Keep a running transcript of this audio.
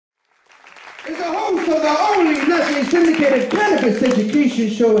is the host of the only nationally syndicated cannabis education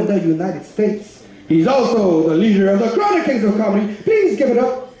show in the United States. He's also the leader of the Chronic Kings of Comedy. Please give it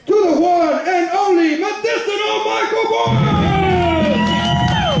up to the one and only Medicinal Michael Boris!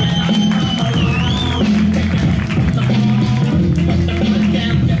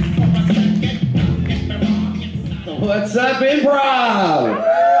 What's up, Improv?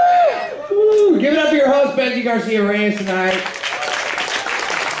 Woo. Give it up to your host, Benji Garcia Reyes, tonight.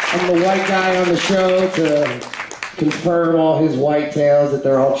 I'm the white guy on the show to confirm all his white tales that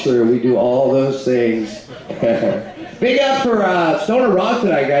they're all true. We do all those things. Big up for Stoner Rock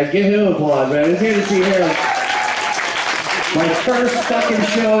tonight, guys. Give him applause, man. It's good to see him. My first fucking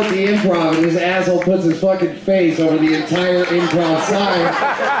show at the Improv, and this asshole puts his fucking face over the entire Improv sign.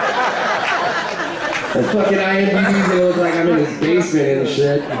 The fucking IMDb looks like I'm in his basement and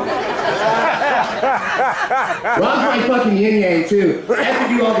shit. Rob's my fucking yin-yang, too. I have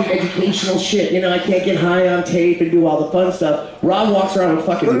to do all the educational shit. You know, I can't get high on tape and do all the fun stuff. Rob walks around with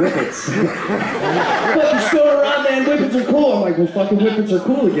fucking whippets. Fucking stoner around, man. Whippets are cool. I'm like, well, fucking whippets are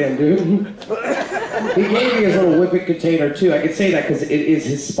cool again, dude. He gave me his little whippet container, too. I could say that because it is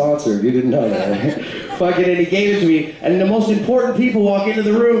his sponsor. You didn't know that. Fucking, and he gave it to me. And the most important people walk into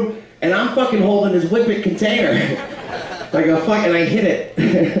the room, and I'm fucking holding his whippet container. Like a fucking, I hit it.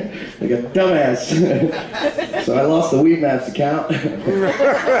 Like a dumbass. So I lost the Weed Maps account.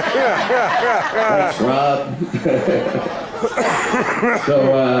 Thanks, Rob. So,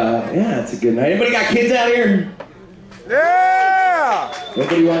 yeah, it's a good night. Anybody got kids out here? Yeah!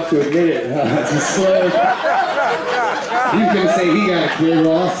 Nobody wants to admit it. It's a slow. He's gonna say he got a kid,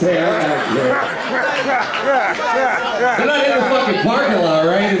 well, I'll say I got a kid. They're not in the fucking parking lot,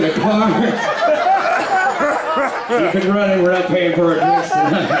 right? In the car. You've been running, we're not paying for our drinks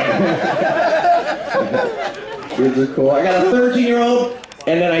tonight. Kids are cool. I got a 13-year-old,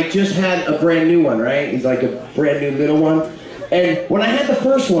 and then I just had a brand new one, right? He's like a brand new little one. And when I had the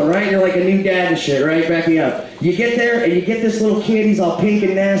first one, right, you're like a new dad and shit, right? Back me up. You get there, and you get this little kid, he's all pink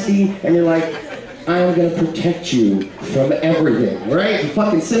and nasty, and you're like, I am gonna protect you from everything, right?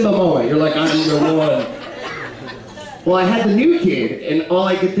 Fucking Simba moment. You're like, I'm your one. Well, I had the new kid, and all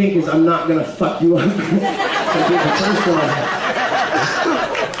I could think is, I'm not gonna fuck you up. I did the first one.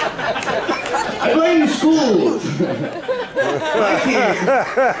 I blame the schools. My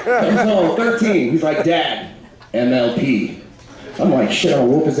kid, he's old, 13. He's like, Dad, MLP. I'm like, shit, I'll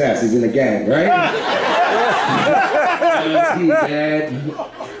whoop his ass. He's in the gang, right? MLP, Dad.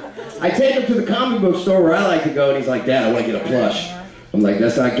 I take him to the comic book store where I like to go, and he's like, Dad, I want to get a plush. I'm like,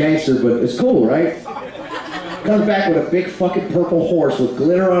 that's not gangster, but it's cool, right? Comes back with a big fucking purple horse with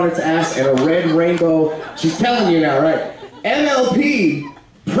glitter on its ass and a red rainbow. She's telling you now, right? MLP,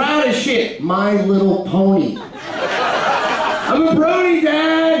 proud as shit, My Little Pony. I'm a brony,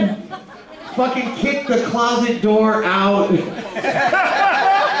 Dad! Fucking kick the closet door out.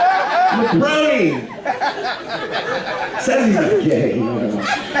 I'm a brony. Says he's not gay.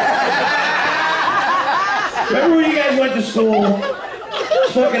 Remember when you guys went to school?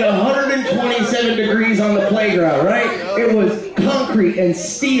 Fucking 127 degrees on the playground, right? It was concrete and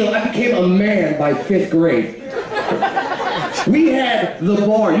steel. I became a man by 5th grade. We had the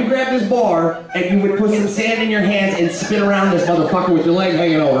bar. You grab this bar and you would put some sand in your hands and spin around this motherfucker with your leg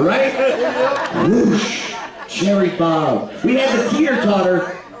hanging over, right? Whoosh, cherry bomb. We had the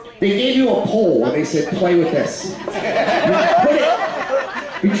teeter-totter. They gave you a pole and they said, play with this. You put it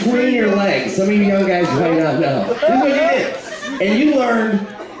between your legs. Some of you young guys might not know. This is what you did. And you learned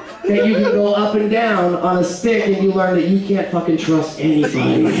that you can go up and down on a stick, and you learn that you can't fucking trust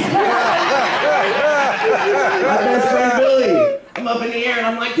anybody. My best friend Billy, I'm up in the air and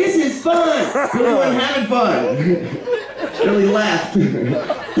I'm like, this is fun! Billy wasn't having fun. Billy laughed.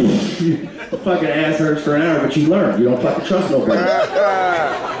 The fucking ass hurts for an hour, but you learn. You don't fucking trust nobody.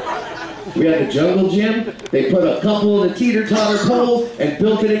 We had the jungle gym. They put a couple of the teeter-totter poles and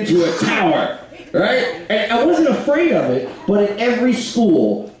built it into a tower. Right? And I wasn't afraid of it, but at every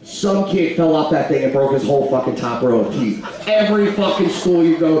school, some kid fell off that thing and broke his whole fucking top row of teeth. Every fucking school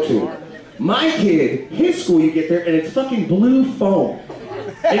you go to. My kid, his school, you get there, and it's fucking blue foam.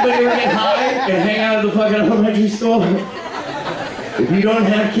 Anybody ever get high and hang out at the fucking elementary school? If you don't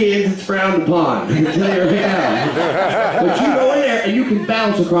have kids, it's frowned upon. I can tell you right now. But you go in there, and you can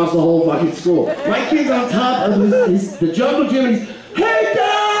bounce across the whole fucking school. My kid's on top of the jungle gym, and he's, hey,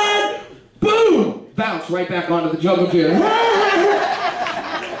 Dad! Boom! Bounce right back onto the jungle gym.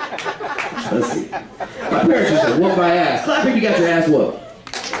 Let's see. My parents just said, whoop my ass. Clap if you got your ass whooped.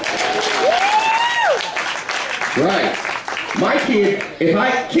 Right. My kid, if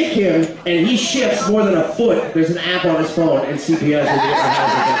I kick him and he shifts more than a foot, there's an app on his phone and CPS will get the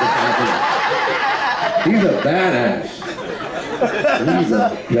house. He's a badass. He's a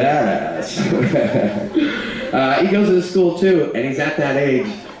badass. He goes to the school too, and he's at that age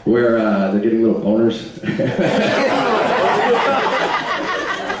where they're getting little boners.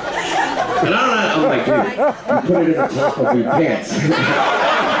 And I'm like, dude, you put it in the top of your pants.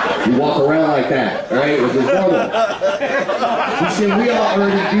 You walk around like that, right? Which is normal. He said, we all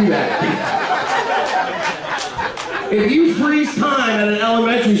already do that. If you freeze time at an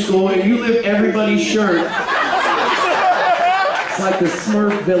elementary school and you lift everybody's shirt, it's like the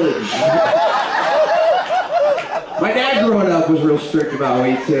Smurf village. My dad growing up was real strict about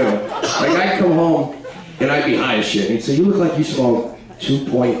weight too. Like I'd come home and I'd be high as shit. He'd say, you look like you smoke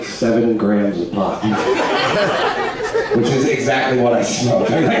 2.7 grams of pot. Which is exactly what I smoke.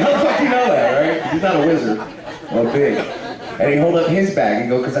 I'm like, how the fuck do you know that, right? He's not a wizard. Or big. And he'd hold up his bag and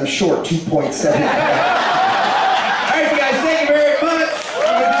go, because I'm short, 2.7. Alright, you guys, thank you very much.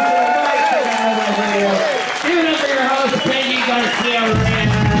 Give it up for your host, Peggy Garcia.